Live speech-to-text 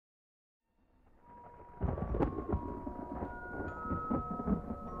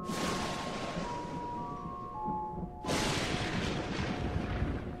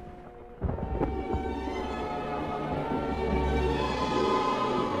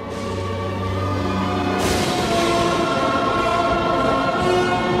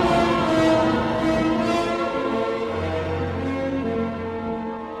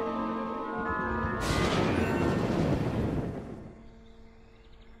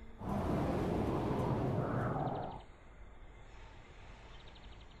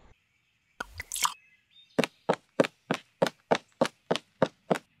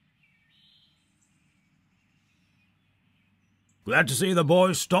Glad to see the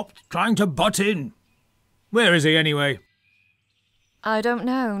boy stopped trying to butt in. Where is he, anyway? I don't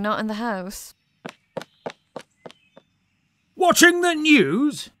know, not in the house. Watching the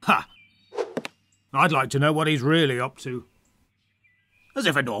news? Ha! I'd like to know what he's really up to. As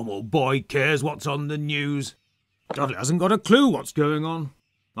if a normal boy cares what's on the news. Dudley hasn't got a clue what's going on.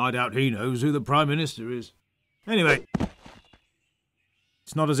 I doubt he knows who the Prime Minister is. Anyway,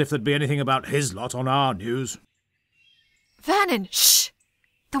 it's not as if there'd be anything about his lot on our news. Vernon, shh!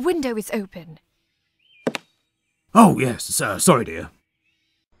 The window is open. Oh, yes, sorry, dear.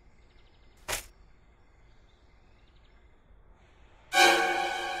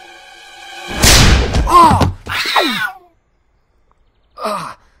 Oh!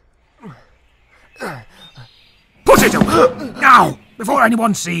 Put it away! Now! Before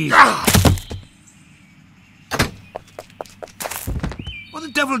anyone sees! What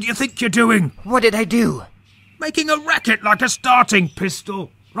the devil do you think you're doing? What did I do? Making a racket like a starting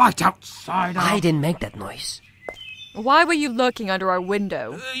pistol. Right outside our... I didn't make that noise. Why were you lurking under our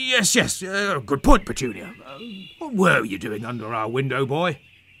window? Yes, good point, Petunia. What were you doing under our window, boy?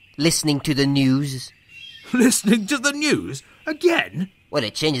 Listening to the news. Listening to the news? Again? Well,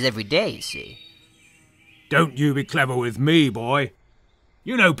 it changes every day, you see. Don't you be clever with me, boy.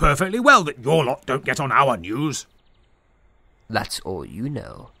 You know perfectly well that your lot don't get on our news. That's all you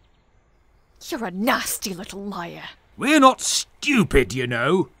know. You're a nasty little liar. We're not stupid, you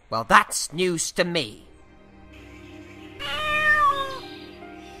know. Well, that's news to me.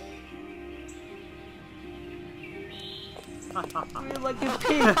 Like a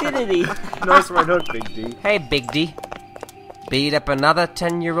pig, didn't he? Nice right hook, Big D. Hey, Big D. Beat up another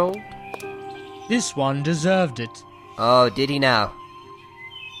 10-year-old? This one deserved it. Oh, did he now?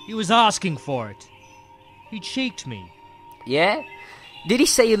 He was asking for it. He cheeked me. Yeah? Did he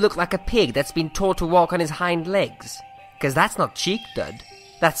say you look like a pig that's been taught to walk on his hind legs? 'Cause that's not cheek, Dud.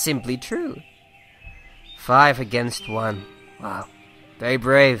 That's simply true. 5 against 1. Wow. Very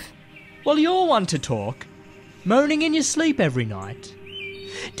brave. Well, you're one to talk. Moaning in your sleep every night.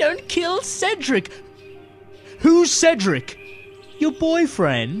 Don't kill Cedric! Who's Cedric? Your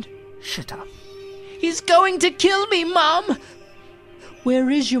boyfriend? Shut up. He's going to kill me, Mum! Where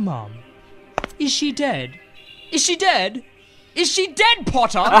is your mum? Is she dead? Is she dead? Is she dead,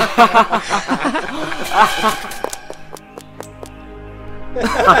 Potter?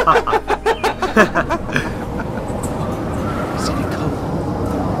 It's getting cold.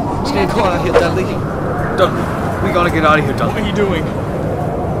 It's getting cold out here, Dudley. Dudley, we gotta get out of here, Dudley. What are you doing?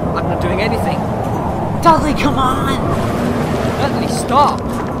 I'm not doing anything. Dudley, come on! Dudley, stop!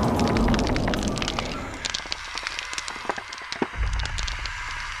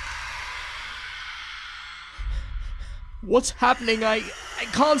 What's happening? I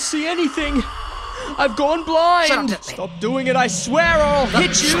can't see anything. I've gone blind. Shut up, Dudley. Stop doing it, I swear, or I'll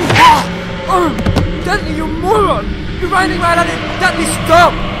hit you. Oh, Dudley, you moron! You're riding right on it! Dudley,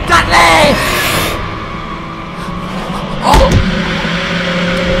 stop! Dudley!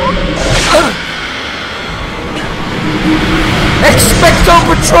 Expecto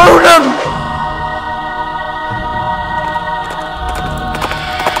Patronum!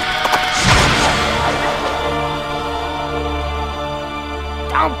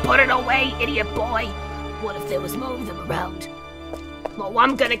 Don't put it away, idiot boy! What if there was more of them around? Well,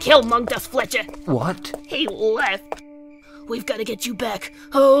 I'm gonna kill Mundungus Fletcher! What? He left! We've gotta get you back.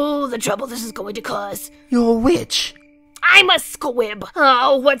 Oh, the trouble this is going to cause. You're a witch. I'm a squib!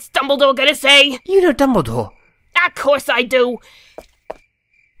 Oh, what's Dumbledore gonna say? You know Dumbledore. Of course I do!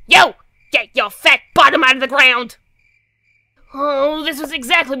 You! Get your fat bottom out of the ground! Oh, this was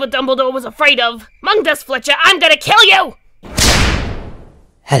exactly what Dumbledore was afraid of. Mundungus Fletcher, I'm gonna kill you!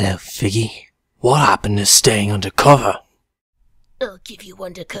 Hello, Figgy. What happened to staying undercover? I'll give you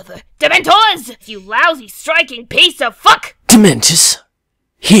undercover. Dementors! You lousy striking piece of fuck! Dementors?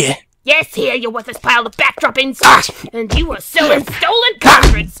 Here? Yes, here, you worthless pile of backdroppings! And you are selling stolen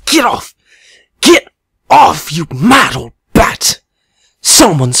cartridges! Get off! Get off, you mad old bat!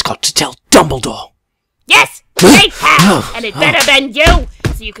 Someone's got to tell Dumbledore! Yes! They have! And it better been you!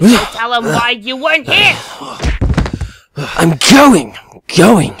 So you can go tell him why you weren't here! I'm going!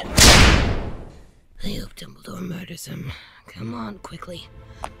 I hope Dumbledore murders him. Come on, quickly.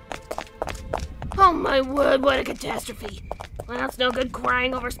 Oh my word, what a catastrophe. Well, it's no good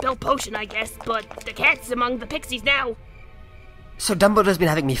crying over spilled potion, I guess, but the cat's among the pixies now. So Dumbledore's been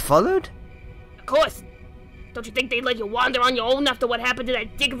having me followed? Of course. Don't you think they'd let you wander on your own after what happened to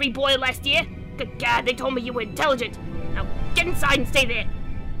that Diggory boy last year? Good God, they told me you were intelligent. Now, get inside and stay there.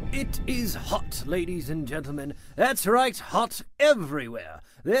 It is hot, ladies and gentlemen. That's right, hot everywhere.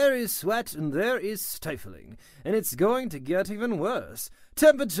 There is sweat and there is stifling, and it's going to get even worse.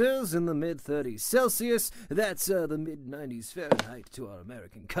 Temperatures in the mid-30s Celsius, that's the mid-90s Fahrenheit to our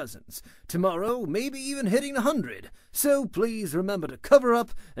American cousins. Tomorrow, maybe even hitting 100. So please remember to cover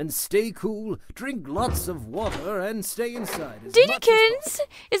up and stay cool, drink lots of water, and stay inside as much as Diddykins,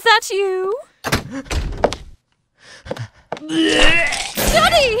 is that you?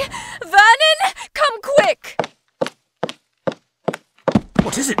 Johnny! Vernon, come quick!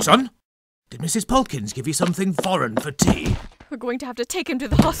 What is it, son? Did Mrs. Polkins give you something foreign for tea? We're going to have to take him to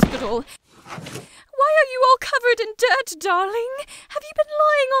the hospital. Why are you all covered in dirt, darling? Have you been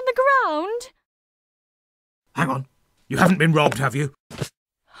lying on the ground? Hang on. You haven't been robbed, have you?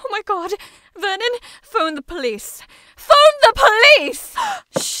 Oh my God. Vernon, phone the police. Phone the police!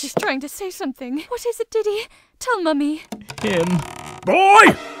 She's trying to say something. What is it, Diddy? Tell Mummy. Him.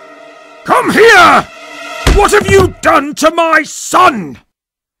 Boy! Come here! What have you done to my son?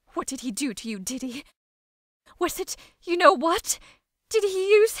 What did he do to you, Diddy? Was it, you know what? Did he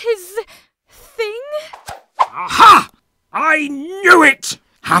use his thing? Aha! I knew it!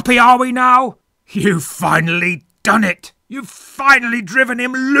 Happy are we now? You've finally done it! You've finally driven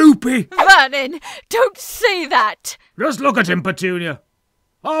him loopy! Vernon, don't say that! Just look at him, Petunia.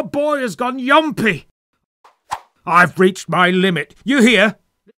 Our boy has gone yumpy. I've reached my limit. You hear?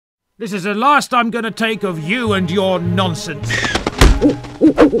 This is the last I'm going to take of you and your nonsense.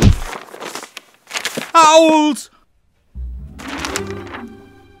 Owls!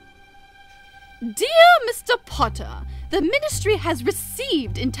 Dear Mr. Potter, the Ministry has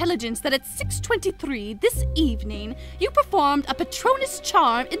received intelligence that at 6:23 this evening you performed a Patronus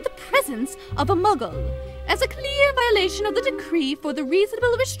charm in the presence of a Muggle. As a clear violation of the decree for the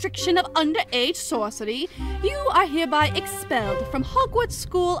reasonable restriction of underage sorcery, you are hereby expelled from Hogwarts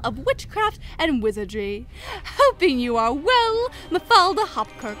School of Witchcraft and Wizardry. Hoping you are well, Mafalda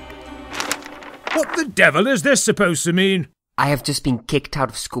Hopkirk. What the devil is this supposed to mean? I have just been kicked out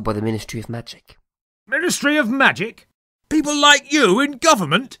of school by the Ministry of Magic. Ministry of Magic? People like you in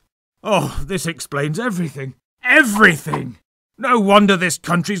government? Oh, this explains everything. Everything! No wonder this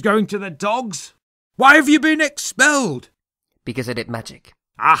country's going to the dogs. Why have you been expelled? Because I did magic.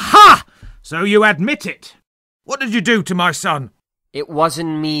 Aha! So you admit it. What did you do to my son? It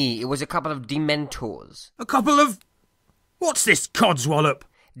wasn't me. It was a couple of Dementors. A couple of... What's this codswallop?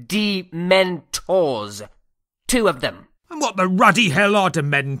 Dementors. 2 of them. And what the ruddy hell are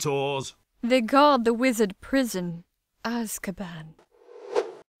Dementors? They guard the wizard prison, Azkaban.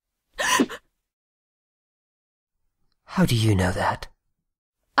 How do you know that?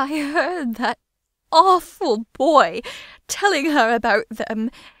 I heard that awful boy telling her about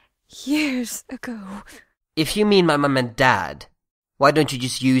them years ago. If you mean my mum and dad, why don't you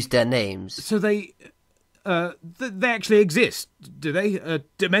just use their names? So they actually exist, do they?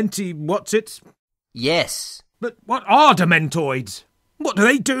 Dementi what's-its? Yes. But what are Dementoids? What do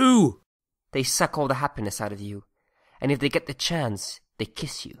they do? They suck all the happiness out of you. And if they get the chance, they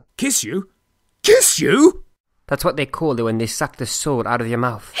kiss you. Kiss you? Kiss you? That's what they call it when they suck the soul out of your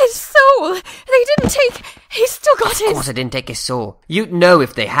mouth. His soul! They didn't take... He's still got his... Of course I didn't take his soul. You'd know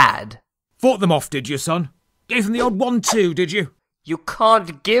if they had. Fought them off, did you, son? Gave them the odd 1-2, did you? You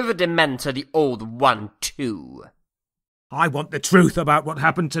can't give a Dementor the old 1-2. I want the truth about what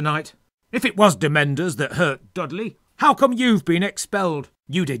happened tonight. If it was Dementors that hurt Dudley, how come you've been expelled?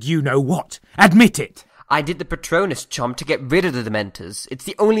 You did you-know-what. Admit it. I did the Patronus charm to get rid of the Dementors. It's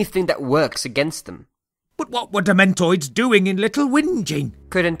the only thing that works against them. But what were Dementoids doing in Little Whinging?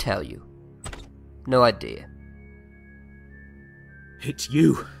 Couldn't tell you. No idea. It's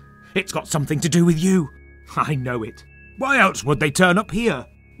you. It's got something to do with you. I know it. Why else would they turn up here?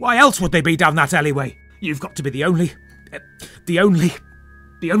 Why else would they be down that alleyway? You've got to be the only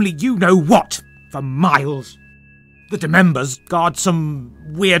you-know-what for miles. The Demembers guard some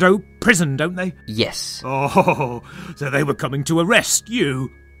weirdo prison, don't they? Yes. Oh, so they were coming to arrest you.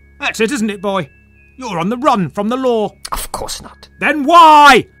 That's it, isn't it, boy? You're on the run from the law. Of course not. Then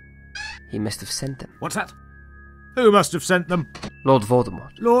why? He must have sent them. What's that? Who must have sent them? Lord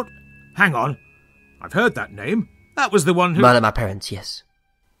Voldemort. Lord... Hang on. I've heard that name. That was the one who... Murdered my parents, yes.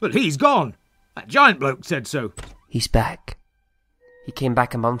 But he's gone. That giant bloke said so. He's back. He came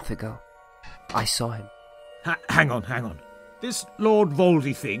back a month ago. I saw him. Hang on. This Lord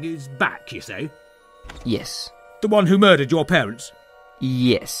Voldy thing is back, you say? Yes. The one who murdered your parents?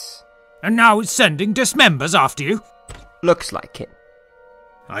 Yes. And now is sending dismembers after you? Looks like it.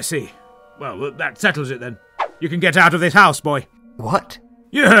 I see. Well, that settles it then. You can get out of this house, boy. What?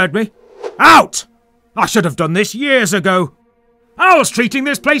 You heard me. Out! I should have done this years ago. Owls treating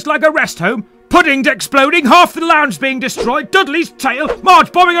this place like a rest home, pudding exploding, half the lounge being destroyed, Dudley's tail,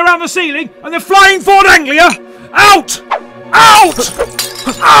 Marge bombing around the ceiling, and the flying Ford Anglia! Out! Out!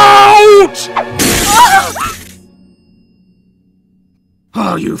 Out!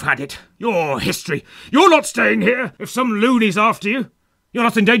 Oh, you've had it. Your history. You're not staying here if some loony's after you. You're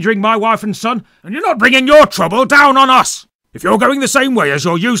not endangering my wife and son, and you're not bringing your trouble down on us. If you're going the same way as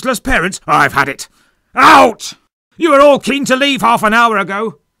your useless parents, I've had it. Out! You were all keen to leave half an hour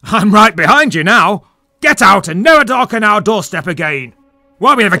ago. I'm right behind you now. Get out and never darken our doorstep again.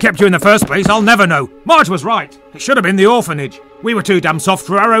 Why we ever kept you in the first place, I'll never know. Marge was right. It should have been the orphanage. We were too damn soft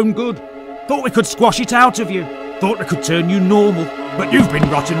for our own good. Thought we could squash it out of you. Thought we could turn you normal. But you've been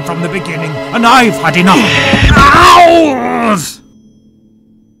rotten from the beginning, and I've had enough. Owls!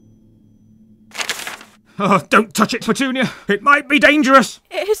 Oh, don't touch it, Petunia. It might be dangerous.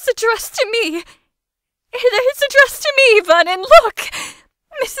 It's addressed to me. It's addressed to me, Vernon. Look!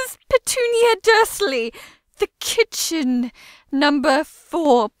 Mrs. Petunia Dursley. The kitchen. Number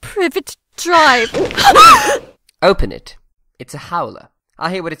 4 Privet Drive. Open it. It's a howler. I'll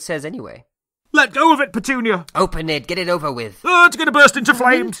hear what it says anyway. Let go of it, Petunia. Open it. Get it over with. Oh, it's going to burst into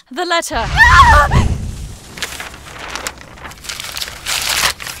flames. The letter.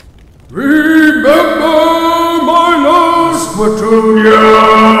 Remember my last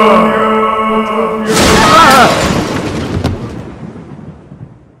Petunia!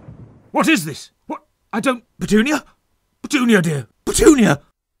 What is this? What? I don't... Petunia? Petunia, dear. Petunia!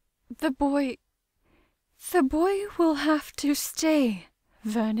 The boy will have to stay,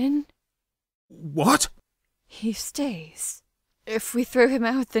 Vernon. What? He stays. If we throw him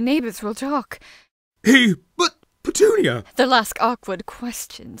out, the neighbours will talk. But Petunia! They'll ask awkward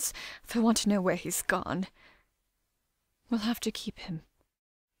questions. They'll want to know where he's gone. We'll have to keep him.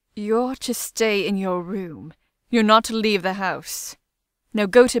 You're to stay in your room. You're not to leave the house. Now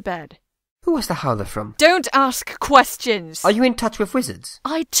go to bed. Who was the howler from? Don't ask questions. Are you in touch with wizards?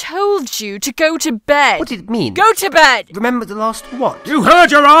 I told you to go to bed. What did it mean? Go to bed! Remember the last what? You heard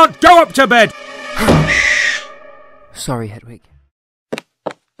your aunt! Go up to bed! Sorry, Hedwig.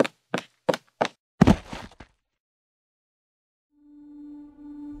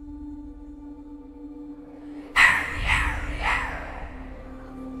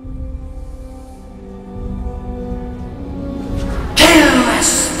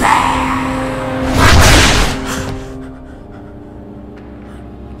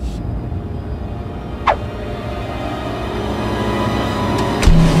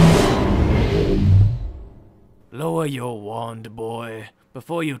 Lower your wand, boy,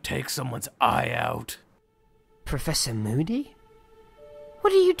 before you take someone's eye out. Professor Moody?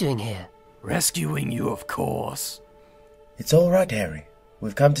 What are you doing here? Rescuing you, of course. It's all right, Harry.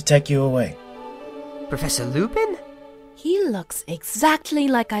 We've come to take you away. Professor Lupin? He looks exactly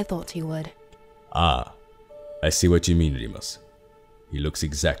like I thought he would. Ah, I see what you mean, Remus. He looks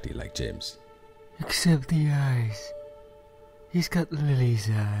exactly like James. Except the eyes. He's got Lily's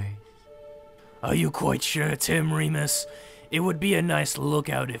eyes. Are you quite sure, Tim, Remus? It would be a nice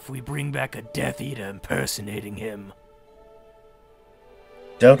lookout if we bring back a Death Eater impersonating him.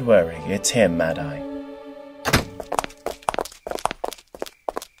 Don't worry, it's him, Mad Eye.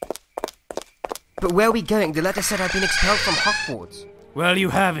 But where are we going? The letter said I've been expelled from Hogwarts. Well, you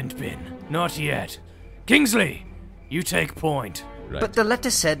haven't been. Not yet. Kingsley, you take point. Right. But the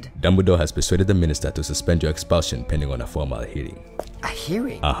letter said... Dumbledore has persuaded the minister to suspend your expulsion pending on a formal hearing. A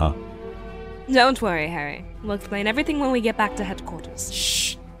hearing? Uh-huh. Don't worry, Harry. We'll explain everything when we get back to headquarters.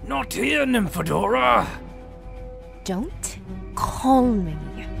 Shh! Not here, Nymphadora! Don't call me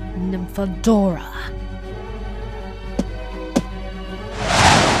Nymphadora.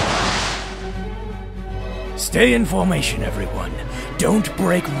 Stay in formation, everyone. Don't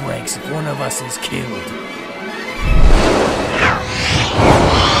break ranks if one of us is killed.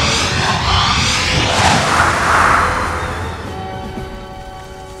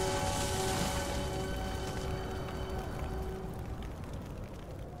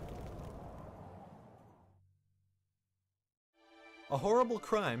 A horrible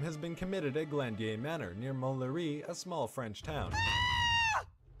crime has been committed at Glandier Manor near Montlhéry, a small French town.